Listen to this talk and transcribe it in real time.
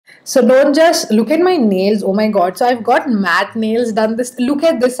So don't just look at my nails. Oh my god. So I've got matte nails done. This, look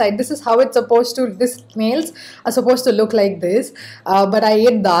at this side. This is how it's supposed to, this nails are supposed to look like this. But I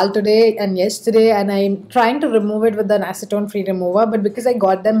ate dal today and yesterday, and I'm trying to remove it with an acetone free remover. But because I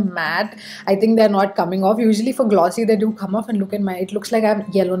got them matte, I think they're not coming off. Usually for glossy, they do come off, and look at my, it looks like I have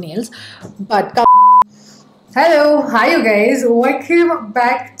yellow nails. But hello, hi you guys, welcome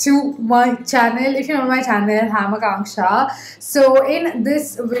back to my channel. If you know my channel, I'm Akanksha. So in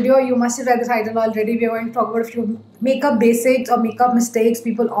this video, you must have read the title already. We are going to talk about a few makeup basics or makeup mistakes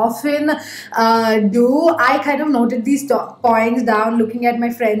people often do. I kind of noted these points down looking at my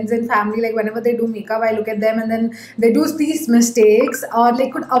friends and family. Like whenever they do makeup, I look at them and then they do these mistakes, or they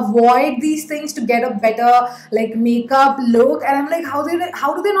could avoid these things to get a better like makeup look. And I'm like, how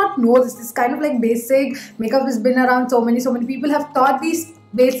do they not know this? This kind of like basic makeup has been around. So many people have taught these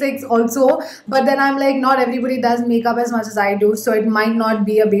basics also, but then I'm like, not everybody does makeup as much as I do, so it might not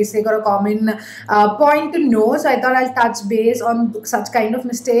be a basic or a common point to know. So I thought I'll touch base on such kind of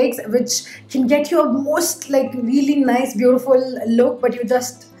mistakes which can get you a most like really nice beautiful look, but you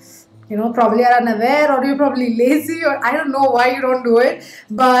just probably are unaware, or you're probably lazy, or I don't know why you don't do it.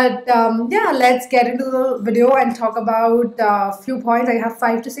 But yeah, let's get into the video and talk about a few points. I have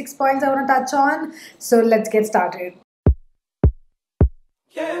 5 to 6 points I want to touch on, so let's get started.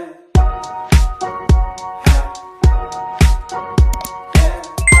 Yeah.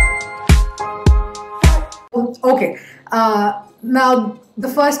 Okay, now the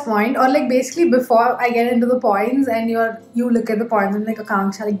first point, or like basically before I get into the points and you look at the points and like,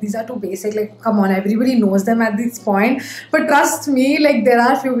 Akanksha, like these are too basic, like come on, everybody knows them at this point. But trust me, like there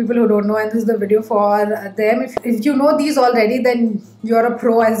are few people who don't know, and this is the video for them. If you know these already, then you're a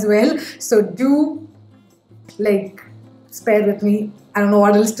pro as well. So do like spare with me. I don't know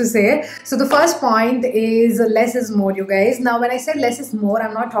what else to say. So the first point is less is more, you guys. Now when I say less is more,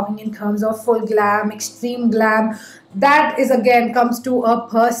 I'm not talking in terms of full glam, extreme glam. That is again comes to a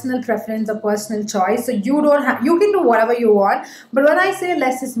personal preference, a personal choice. So you can do whatever you want. But when I say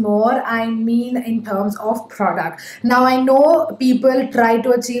less is more, I mean in terms of product. Now I know people try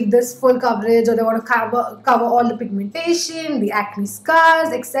to achieve this full coverage, or they want to cover all the pigmentation, the acne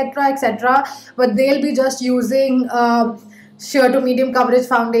scars, etc., etc. But they'll be just using sheer to medium coverage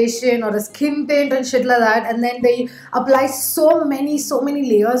foundation or a skin tint and shit like that, and then they apply so many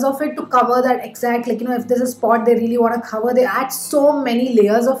layers of it to cover that exact, like if there's a spot they really want to cover, they add so many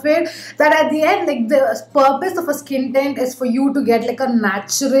layers of it that at the end, like the purpose of a skin tint is for you to get like a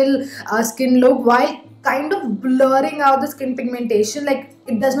natural skin look while kind of blurring out the skin pigmentation. Like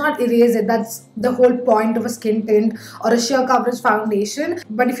it does not erase it. That's the whole point of a skin tint or a sheer coverage foundation.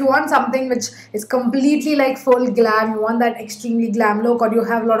 But if you want something which is completely like full glam, you want that extremely glam look, or you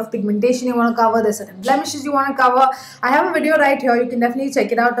have a lot of pigmentation you want to cover, there's certain blemishes you want to cover, I have a video right here. You can definitely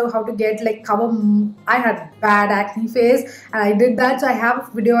check it out of how to get like cover. I had bad acne phase and I did that, so I have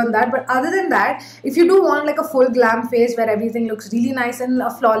a video on that. But other than that, if you do want like a full glam face where everything looks really nice and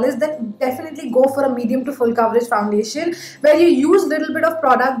flawless, then definitely go for a medium to full coverage foundation where you use little bit of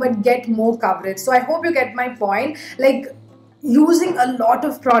product but get more coverage. So I hope you get my point. Like using a lot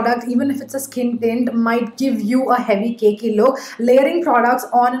of product, even if it's a skin tint, might give you a heavy cakey look. Layering products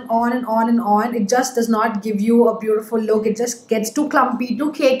on and on and on and on, it just does not give you a beautiful look. It just gets too clumpy,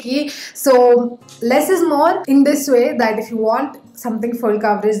 too cakey. So less is more in this way, that if you want something full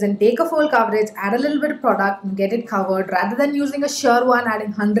coverage, then take a full coverage, add a little bit of product and get it covered, rather than using a sheer one, adding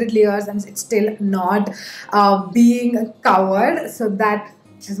 100 layers and it's still not being covered. So that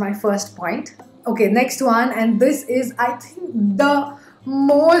is my first point. Okay, next one, and this is I think the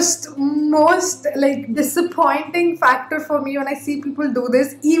most like disappointing factor for me when I see people do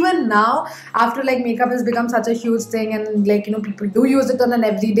this. Even now, after like makeup has become such a huge thing, and like people do use it on an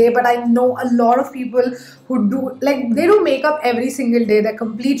everyday, but I know a lot of people who do, like they do makeup every single day, they're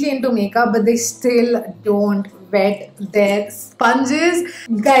completely into makeup, but they still don't wet their sponges.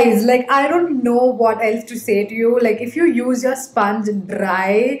 Guys, like I don't know what else to say to you. Like if you use your sponge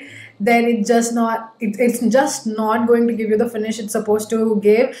dry, then it's just not going to give you the finish it's supposed to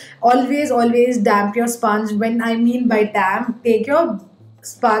give. Always damp your sponge. When I mean by damp, take your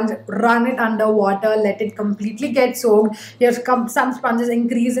sponge, run it under water, let it completely get soaked. Some sponges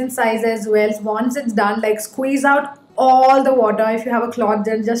increase in size as well. Once it's done, like squeeze out all the water. If you have a cloth,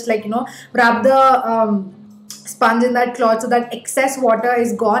 then just like wrap the sponge in that cloth so that excess water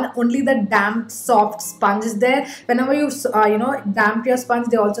is gone. Only the damp soft sponge is there. Whenever you damp your sponge,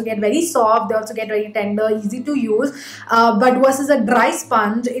 they also get very soft, they also get very tender, easy to use. But versus a dry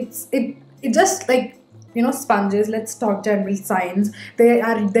sponge, it just like sponges, let's talk general science, they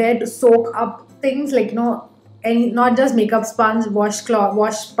are there to soak up things like any, not just makeup sponge, washcloth,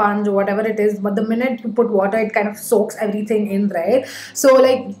 wash sponge, or whatever it is, but the minute you put water, it kind of soaks everything in, right? So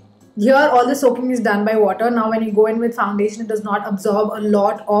like here all the soaking is done by water. Now when you go in with foundation, it does not absorb a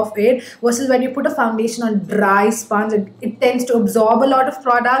lot of it, versus when you put a foundation on dry sponge, it tends to absorb a lot of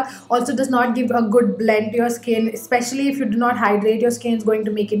product, also does not give a good blend to your skin, especially if you do not hydrate your skin. It's going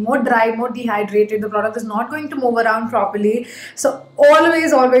to make it more dry, more dehydrated, the product is not going to move around properly. So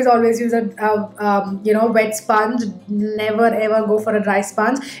always use a wet sponge. Never ever go for a dry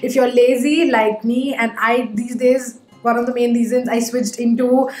sponge. If you're lazy like me, and I these days, one of the main reasons I switched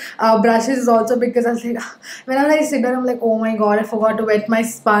into brushes is also because I was like, whenever I sit down, I'm like, oh my god, I forgot to wet my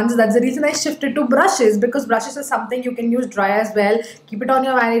sponge. That's the reason I shifted to brushes, because brushes is something you can use dry as well. Keep it on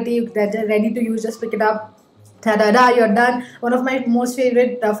your vanity, they're ready to use, just pick it up. Ta-da-da, you're done. One of my most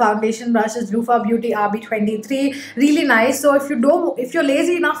favorite foundation brushes, Loofah Beauty RB23. Really nice. So if you're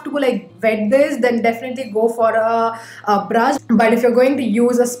lazy enough to like wet this, then definitely go for a brush. But if you're going to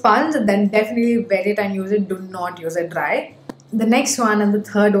use a sponge, then definitely wet it and use it. Do not use it dry. The next one and the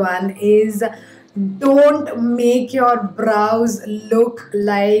third one is, don't make your brows look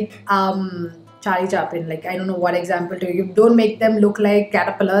like Charlie Chaplin. Like, I don't know what example to give. Don't make them look like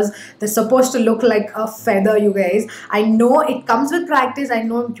caterpillars. They're supposed to look like a feather, you guys. I know it comes with practice. I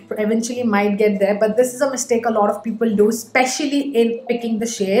know you eventually might get there, but this is a mistake a lot of people do, especially in picking the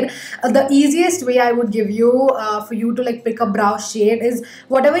shade. The easiest way I would give you for you to like pick a brow shade is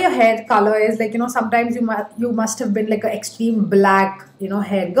whatever your hair color is. Like, sometimes you must have been like an extreme black,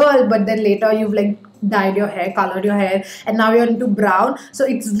 hair girl, but then later you've like dyed your hair, colored your hair, and now you're into brown. So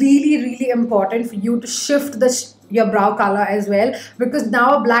it's really important for you to shift your brow color as well, because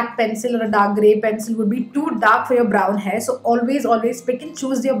now a black pencil or a dark gray pencil would be too dark for your brown hair. So always pick and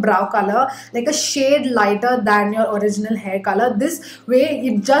choose your brow color like a shade lighter than your original hair color. This way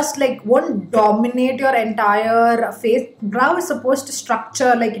it just like won't dominate your entire face. Brow is supposed to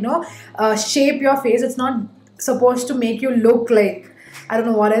structure, like, shape your face. It's not supposed to make you look like, I don't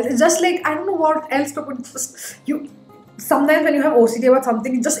know what else. It's just like, I don't know what else to put. Sometimes when you have OCD about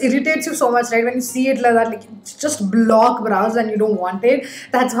something, it just irritates you so much, right? When you see it like that, like, it's just block brows and you don't want it.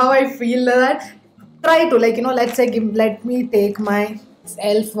 That's how I feel like that. Try to, like, let's say, let me take my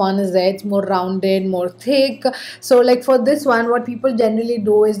elf one is there. It's more rounded, more thick. So like for this one, what people generally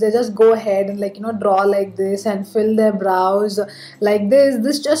do is they just go ahead and like, draw like this and fill their brows like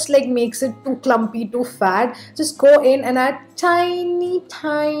this just like makes it too clumpy, too fat. Just go in and add tiny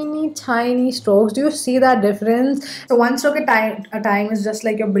strokes. Do you see that difference? So one stroke at a time is just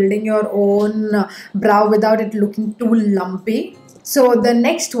like you're building your own brow without it looking too lumpy. So the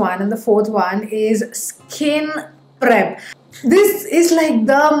next one and the fourth one is skin prep. This is like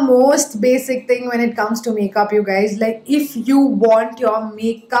the most basic thing when it comes to makeup, you guys. Like, if you want your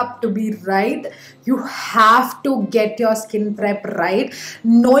makeup to be right, you have to get your skin prep right.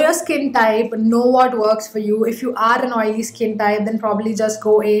 Know your skin type, know what works for you. If you are an oily skin type, then probably just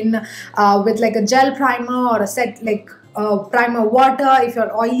go in with like a gel primer or a set like primer water. If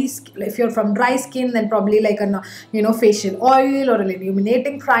you're oily, if you're from dry skin, then probably like a facial oil or an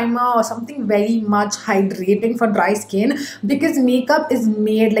illuminating primer or something very much hydrating for dry skin, because makeup is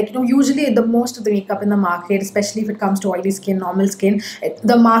made like, usually the most of the makeup in the market, especially if it comes to oily skin, normal skin,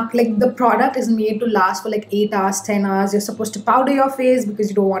 the product is made to last for like 8 hours, 10 hours. You're supposed to powder your face because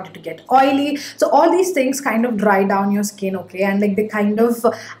you don't want it to get oily. So all these things kind of dry down your skin, okay, and like they kind of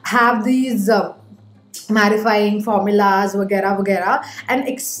have these mattifying formulas, vagera,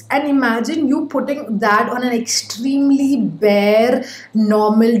 and imagine you putting that on an extremely bare,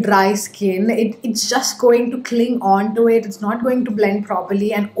 normal, dry skin. It's just going to cling on to it. It's not going to blend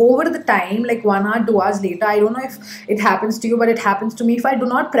properly, and over the time, like 1 hour, 2 hours later, I don't know if it happens to you, but it happens to me. If I do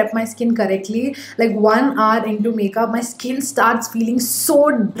not prep my skin correctly, like 1 hour into makeup, my skin starts feeling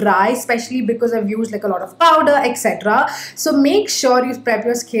so dry, especially because I've used like a lot of powder, etc. So make sure you prep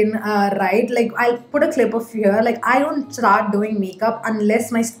your skin right. Like, I'll put a clip of here. Like, I don't start doing makeup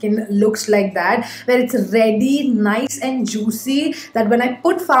unless my skin looks like that, where it's ready, nice and juicy, that when I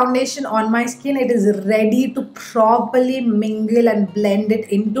put foundation on my skin, it is ready to properly mingle and blend it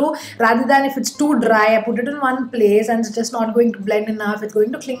into, rather than if it's too dry, I put it in one place and it's just not going to blend enough. It's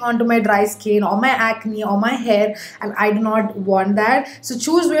going to cling onto my dry skin or my acne or my hair, and I do not want that. So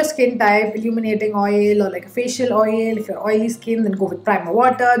choose your skin type, illuminating oil or like a facial oil. If you're oily skin, then go with primer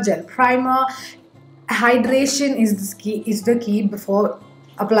water, gel primer. Hydration is the key before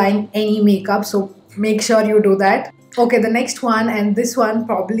applying any makeup, so make sure you do that. Okay, the next one, and this one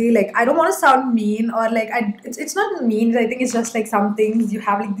probably, like, I don't want to sound mean, or like it's not mean. I think it's just like some things you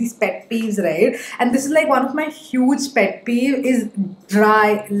have like these pet peeves, right? And this is like one of my huge pet peeve is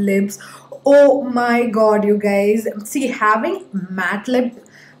dry lips. Oh my god, you guys. See, having matte lip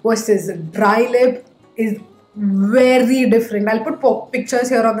versus dry lip is very different. I'll put pictures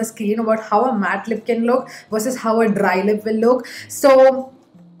here on the screen about how a matte lip can look versus how a dry lip will look. So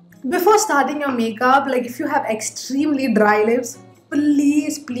before starting your makeup, like if you have extremely dry lips,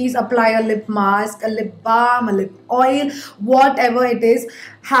 please apply a lip mask, a lip balm, a lip oil, whatever it is.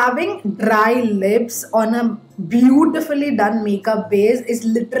 Having dry lips on a beautifully done makeup base is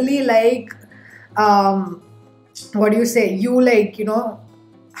literally like what do you say, you like, you know,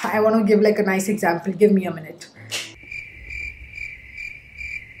 I want to give like a nice example. Give me a minute.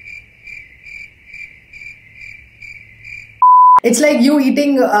 It's like you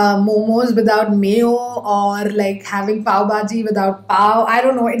eating momos without mayo, or like having pav bhaji without pav. I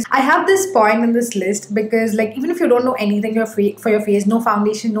don't know. I have this point in this list because, like, even if you don't know anything for your face, no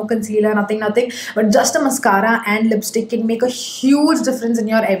foundation, no concealer, nothing, but just a mascara and lipstick can make a huge difference in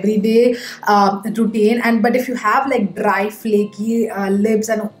your everyday routine. And but if you have like dry, flaky lips,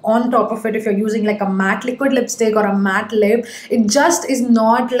 and on top of it, if you're using like a matte liquid lipstick or a matte lip, it just is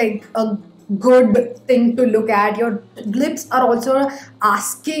not like a good thing to look at. Your lips are also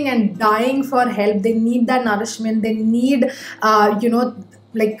asking and dying for help. They need that nourishment. They need you know,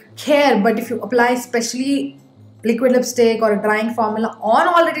 like care. But if you apply especially liquid lipstick or a drying formula on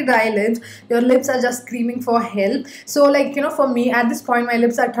already dry lips, your lips are just screaming for help. So like, you know, for me at this point, my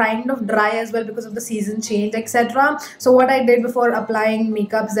lips are kind of dry as well because of the season change, etc. So what I did before applying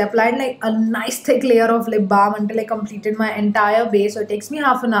makeup is I applied like a nice thick layer of lip balm until I completed my entire base. So it takes me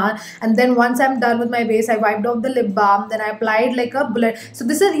half an hour, and then once I'm done with my base, I wiped off the lip balm. Then I applied like a bullet. So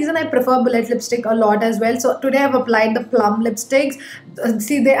this is the reason I prefer bullet lipstick a lot as well. So today I've applied the plum lipsticks.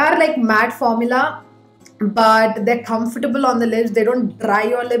 See, they are like matte formula, but they're comfortable on the lips. They don't dry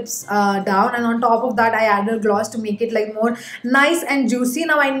your lips down, and on top of that I added gloss to make it like more nice and juicy.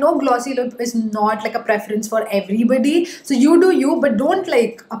 Now I know glossy lip is not like a preference for everybody, so you do you, but don't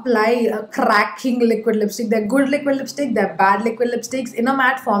like apply a cracking liquid lipstick. They're good liquid lipstick, they're bad liquid lipsticks in a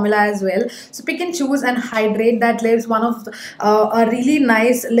matte formula as well. So pick and choose and hydrate that lips. One of a really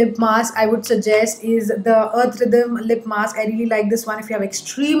nice lip mask I would suggest is the Earth Rhythm lip mask. I really like this one. If you have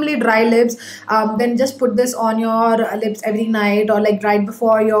extremely dry lips, then just put this on your lips every night, or like right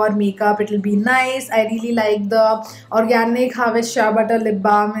before your makeup. It'll be nice. I really like the Organic Harvest Shea Butter lip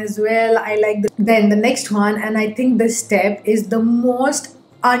balm as well. I like then the next one, and I think this step is the most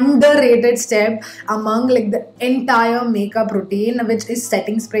underrated step among like the entire makeup routine, which is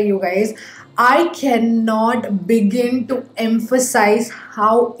setting spray, you guys. I cannot begin to emphasize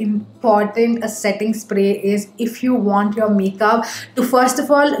how important a setting spray is if you want your makeup to, first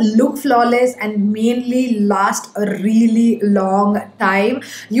of all, look flawless and mainly last a really long time.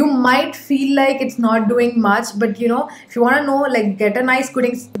 You might feel like it's not doing much, but you know, if you want to know, like, get a nice get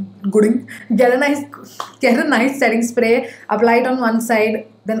a nice setting spray, apply it on one side,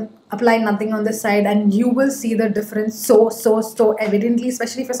 then apply nothing on this side, and you will see the difference so evidently,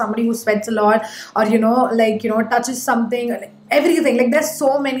 especially for somebody who sweats a lot, or you know, like, you know, touches something, like, everything. Like, there's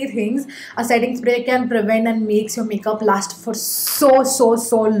so many things a setting spray can prevent and makes your makeup last for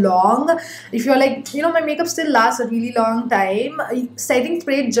so long. If you're like, you know, my makeup still lasts a really long time, setting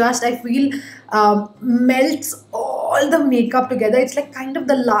spray just, I feel, melts all the makeup together. It's like kind of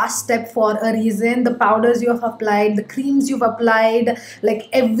the last step for a reason. The powders you have applied, the creams you've applied, like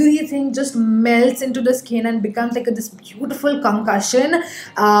everything just melts into the skin and becomes like this beautiful concussion.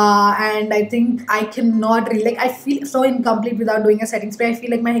 And I think I cannot really, like, I feel so incomplete without doing a setting spray. I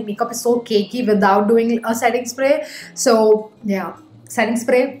feel like my makeup is so cakey without doing a setting spray. So yeah, setting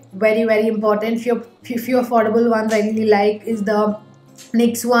spray, very important. Few affordable ones I really like is the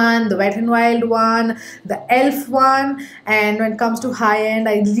NYX one, the Wet n Wild one, the ELF one, and when it comes to high end,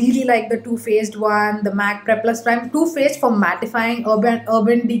 I really like the Too Faced one, the MAC Prep Plus Prime. Too Faced for mattifying,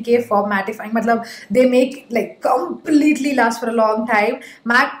 Urban Decay for mattifying. Matlab, they make like completely last for a long time.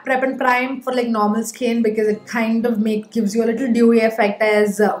 MAC Prep and Prime for like normal skin, because it kind of gives you a little dewy effect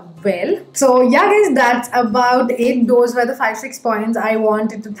as well. So yeah guys, that's about it. Those were the 5-6 points I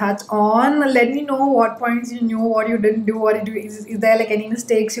wanted to touch on. Let me know what points you knew, what you didn't do, what you do. Is there like any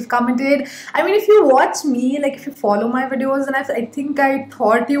mistakes you've commented? I mean, if you watch me, like if you follow my videos, then I think I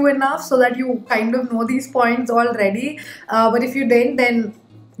taught you enough so that you kind of know these points already. But if you didn't, then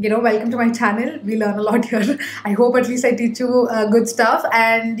you know, welcome to my channel. We learn a lot here. I hope at least I teach you good stuff.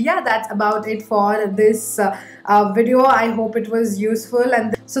 And yeah, that's about it for this video. I hope it was useful.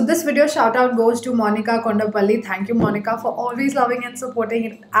 And So this video shout out goes to Monica Kondapalli. Thank you, Monica, for always loving and supporting.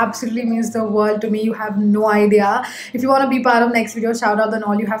 It absolutely means the world to me. You have no idea. If you want to be part of next video shout out, then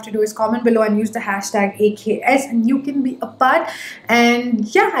all you have to do is comment below and use the hashtag AKS and you can be a part.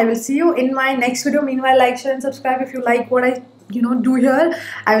 And yeah, I will see you in my next video. Meanwhile, like, share and subscribe if you like what I do here.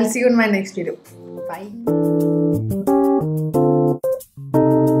 I will see you in my next video. Bye.